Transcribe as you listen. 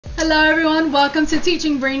Hello everyone, welcome to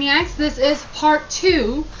Teaching Brainiacs. This is part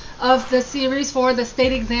 2 of the series for the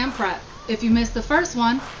state exam prep. If you missed the first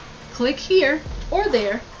one, click here or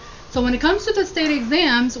there. So when it comes to the state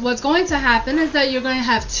exams, what's going to happen is that you're going to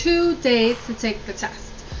have 2 days to take the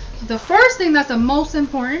test. The first thing that's the most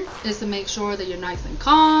important is to make sure that you're nice and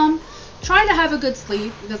calm. Try to have a good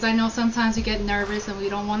sleep, because I know sometimes we get nervous and we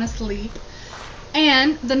don't want to sleep.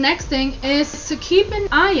 And the next thing is to keep an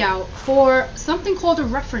eye out for something called a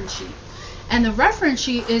reference sheet. And the reference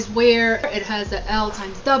sheet is where it has the L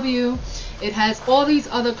times W. It has all these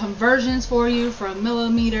other conversions for you, from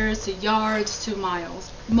millimeters to yards to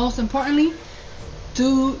miles. Most importantly,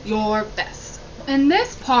 do your best. In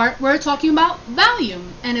this part, we're talking about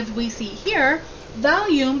volume. And if we see here,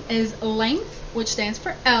 volume is length, which stands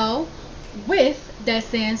for L, width, that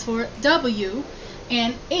stands for W,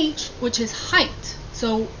 and H, which is height.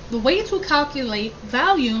 So the way to calculate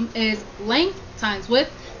volume is length times width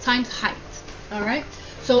times height. All right.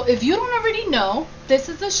 So if you don't already know, this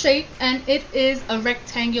is the shape, and it is a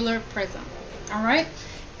rectangular prism. All right.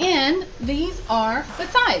 And these are the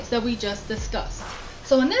sides that we just discussed.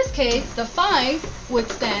 So in this case, the 5 would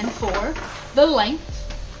stand for the length,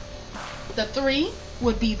 the 3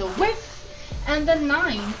 would be the width, and the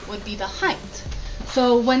 9 would be the height.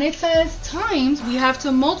 So when it says times, we have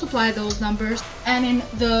to multiply those numbers, and in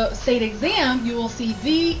the state exam you will see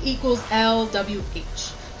V equals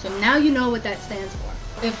LWH. So now you know what that stands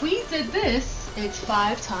for. If we did this, it's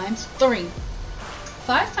 5 times 3.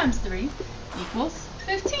 5 times 3 equals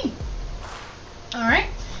 15. Alright,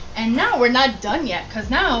 and now we're not done yet, because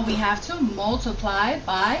now we have to multiply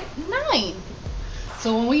by 9.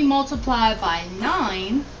 So when we multiply by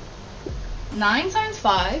 9, 9 times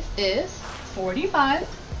 5 is 45,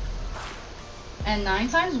 and 9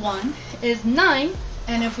 times 1 is 9,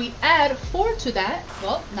 and if we add 4 to that,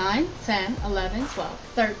 well, 9, 10, 11, 12,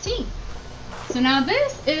 13. So now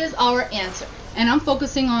this is our answer, and I'm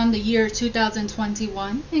focusing on the year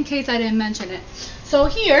 2021 in case I didn't mention it. So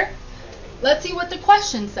here, let's see what the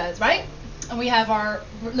question says, right? And we have our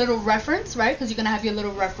little reference, right? Because you're going to have your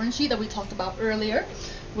little reference sheet that we talked about earlier,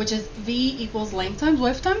 which is V equals length times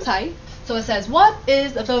width times height. So it says, what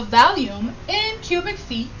is the volume in cubic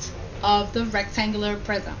feet of the rectangular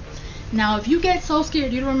prism? Now, if you get so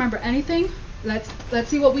scared you don't remember anything, let's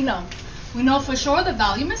see what we know. We know for sure the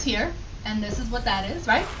volume is here, and this is what that is,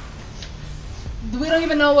 right? We don't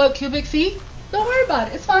even know what cubic feet. Don't worry about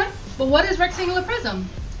it, it's fine. But what is rectangular prism?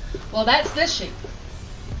 Well, that's this shape.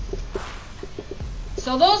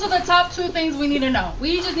 So those are the top 2 things we need to know.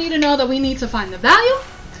 We just need to know that we need to find the value,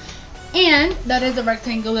 and that is a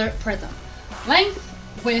rectangular prism.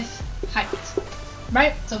 Length, width, height.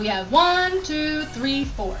 Right? So we have 1, 2, 3,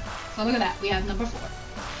 4. So look at that. We have number 4.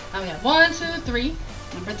 Now we have 1, 2, 3,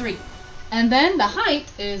 number 3. And then the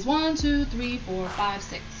height is 1, 2, 3, 4, 5,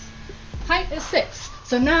 6. Height is 6.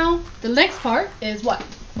 So now the next part is what?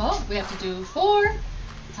 Well, we have to do 4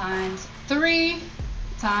 times 3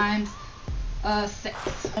 times 6.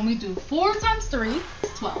 When we do 4 times 3 is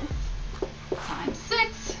 12 times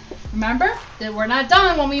 6. Remember that we're not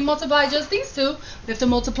done when we multiply just these 2. We have to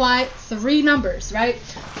multiply 3 numbers, right?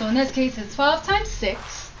 So in this case, it's 12 times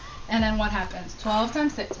 6. And then what happens? 12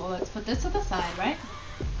 times 6. Well, let's put this to the side, right?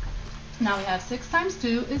 Now we have 6 times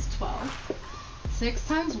 2 is 12. 6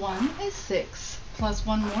 times 1 is 6. Plus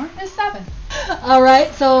 1 more is 7. All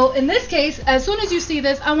right, so in this case, as soon as you see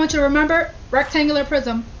this, I want you to remember rectangular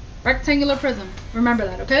prism. Rectangular prism. Remember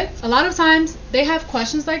that, okay? A lot of times they have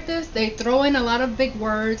questions like this. They throw in a lot of big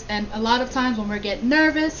words, and a lot of times when we're getting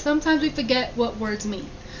nervous, sometimes we forget what words mean.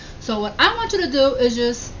 So what I want you to do is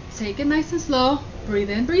just take it nice and slow,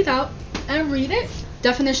 breathe in, breathe out, and read it.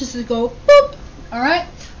 Definitions to go boop. All right?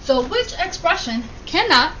 So which expression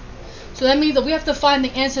cannot? So that means that we have to find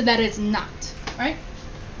the answer that it's not, right?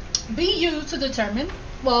 Be used to determine.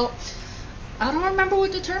 Well, I don't remember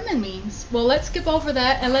what determine means. Well, let's skip over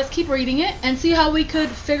that and let's keep reading it and see how we could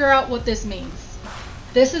figure out what this means.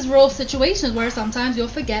 This is real situations where sometimes you'll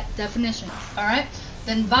forget definitions, all right?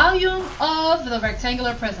 Then volume of the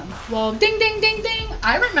rectangular prism. Well, ding, ding, ding, ding.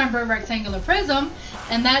 I remember rectangular prism,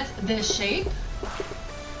 and that's this shape,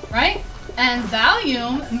 right? And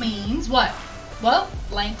volume means what? Well,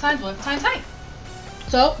 length times width times height.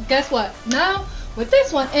 So guess what? Now, with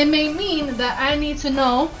this one, it may mean that I need to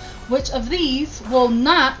know which of these will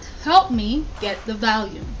not help me get the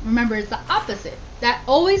value. Remember, it's the opposite. That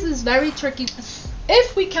always is very tricky.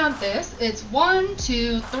 If we count this, it's 1,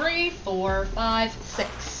 2, 3, 4, 5,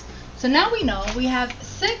 6. So now we know we have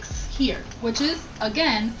 6 here, which is,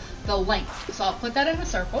 again, the length. So I'll put that in a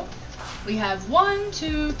circle. We have 1,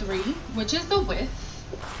 2, 3, which is the width.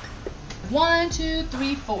 have 1, 2,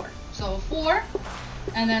 3, 4. So 4,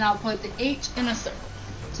 and then I'll put the H in a circle.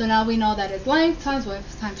 So now we know that it's length times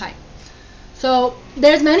width times height. So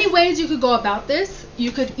there's many ways you could go about this.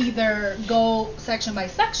 You could either go section by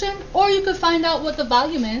section, or you could find out what the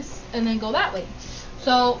volume is and then go that way.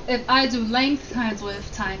 So if I do length times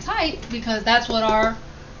width times height, because that's what our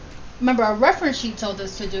reference sheet told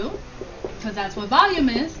us to do, because that's what volume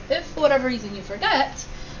is, if for whatever reason you forget,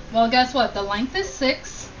 well, guess what? The length is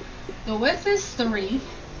 6, the width is 3,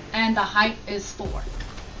 and the height is 4.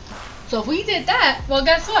 So if we did that, well,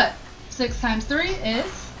 guess what? 6 times 3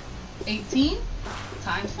 is 18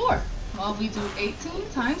 times 4. Well, if we do 18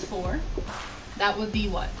 times 4, that would be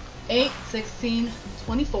what? 8, 16,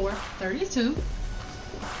 24, 32.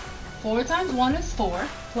 4 times 1 is 4,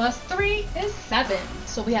 plus 3 is 7.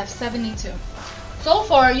 So we have 72. So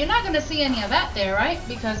far, you're not going to see any of that there, right?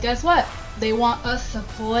 Because guess what? They want us to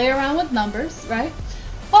play around with numbers, right?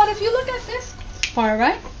 But if you look at this part,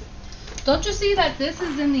 right? Don't you see that this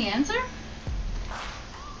is in the answer?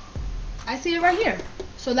 I see it right here.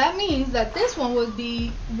 So that means that this one would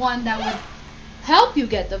be one that would help you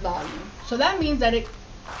get the volume. So that means that it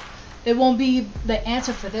won't be the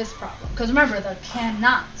answer for this problem. Because remember, the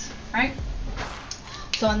cannot, right?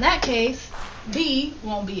 So in that case, B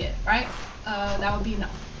won't be it, right? That would be no.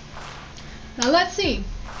 Now let's see.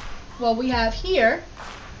 What we have here,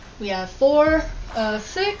 we have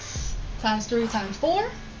 6 times 3 times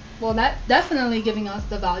 4. Well, that's definitely giving us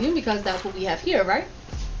the volume because that's what we have here, right?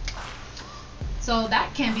 So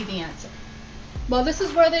that can be the answer. Well, this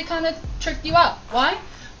is where they kind of tricked you out. Why?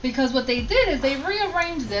 Because what they did is they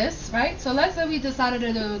rearranged this, right? So let's say we decided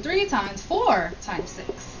to do 3 times 4 times 6.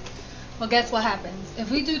 Well, guess what happens? If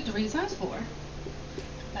we do 3 times 4,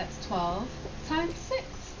 that's 12 times 6.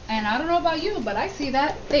 And I don't know about you, but I see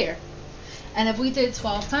that there. And if we did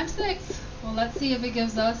 12 times 6, well, let's see if it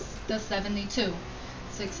gives us the 72.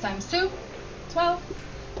 6 times 2, 12.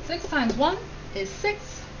 6 times 1 is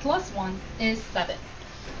 6, plus 1 is 7.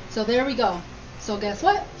 So there we go. So guess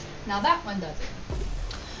what? Now that one does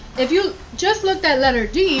it. If you just looked at letter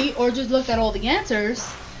D, or just looked at all the answers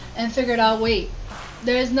and figured out, wait,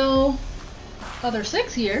 there's no other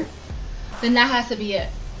 6 here, then that has to be it.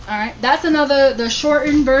 Alright, that's the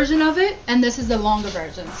shortened version of it, and this is the longer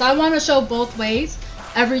version. So I want to show both ways.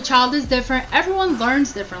 Every child is different. Everyone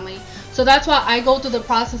learns differently. So that's why I go through the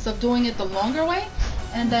process of doing it the longer way.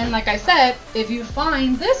 And then, like I said, if you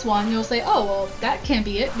find this one, you'll say, oh, well, that can't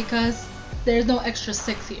be it because there's no extra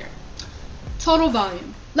 6 here. Total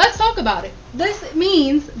volume. Let's talk about it. This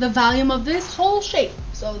means the volume of this whole shape.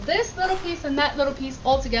 So this little piece and that little piece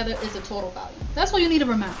all together is the total volume. That's what you need to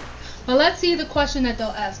remember. But let's see the question that they'll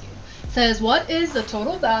ask you. It says, what is the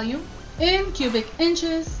total volume in cubic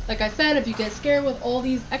inches? Like I said, if you get scared with all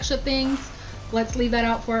these extra things, let's leave that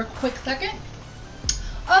out for a quick second.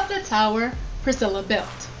 Of the tower Priscilla built.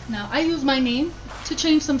 Now, I use my name to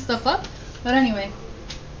change some stuff up. But anyway,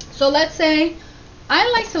 so let's say I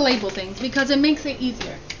like to label things because it makes it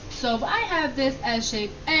easier. So if I have this as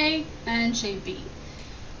shape A and shape B,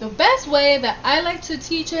 the best way that I like to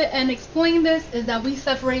teach it and explain this is that we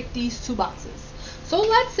separate these two boxes. So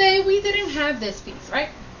let's say we didn't have this piece, right?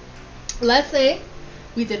 Let's say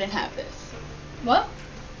we didn't have this. Well,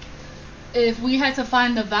 if we had to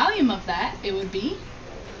find the volume of that, it would be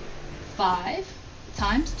 5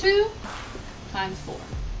 times 2 times 4.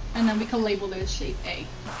 And then we can label this shape A.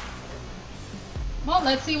 Well,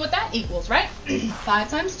 let's see what that equals, right? 5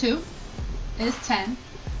 times 2 is 10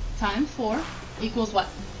 times 4 equals what?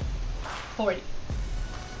 40.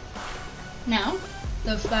 Now,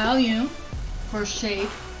 the volume for shape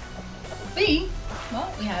B,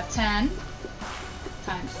 well, we have 10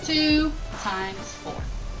 times 2 times 4,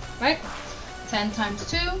 right? 10 times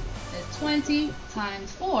 2 is 20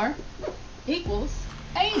 times 4 equals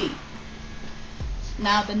 80.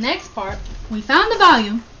 Now, the next part, we found the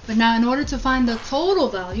volume, but now in order to find the total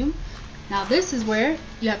volume, now this is where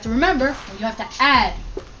you have to remember, you have to add.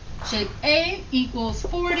 Shape A equals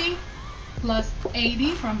 40 plus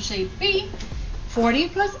 80 from shape B. 40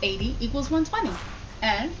 plus 80 equals 120.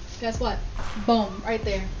 And guess what? Boom, right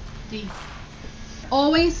there, D.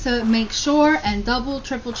 Always to make sure and double,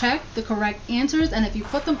 triple check the correct answers, and if you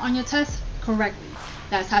put them on your test correctly.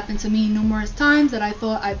 That's happened to me numerous times that I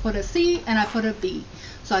thought I put a C and I put a B.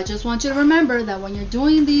 So I just want you to remember that when you're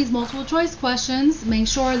doing these multiple choice questions, make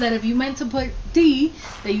sure that if you meant to put D,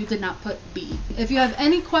 that you did not put B. If you have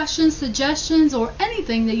any questions, suggestions, or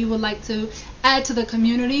anything that you would like to add to the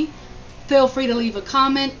community, feel free to leave a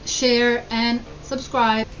comment, share, and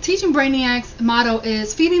subscribe. Teaching Brainiacs' motto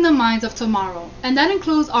is feeding the minds of tomorrow, and that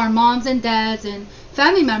includes our moms and dads and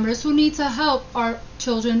family members who need to help our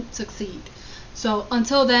children succeed. So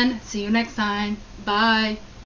until then, see you next time. Bye.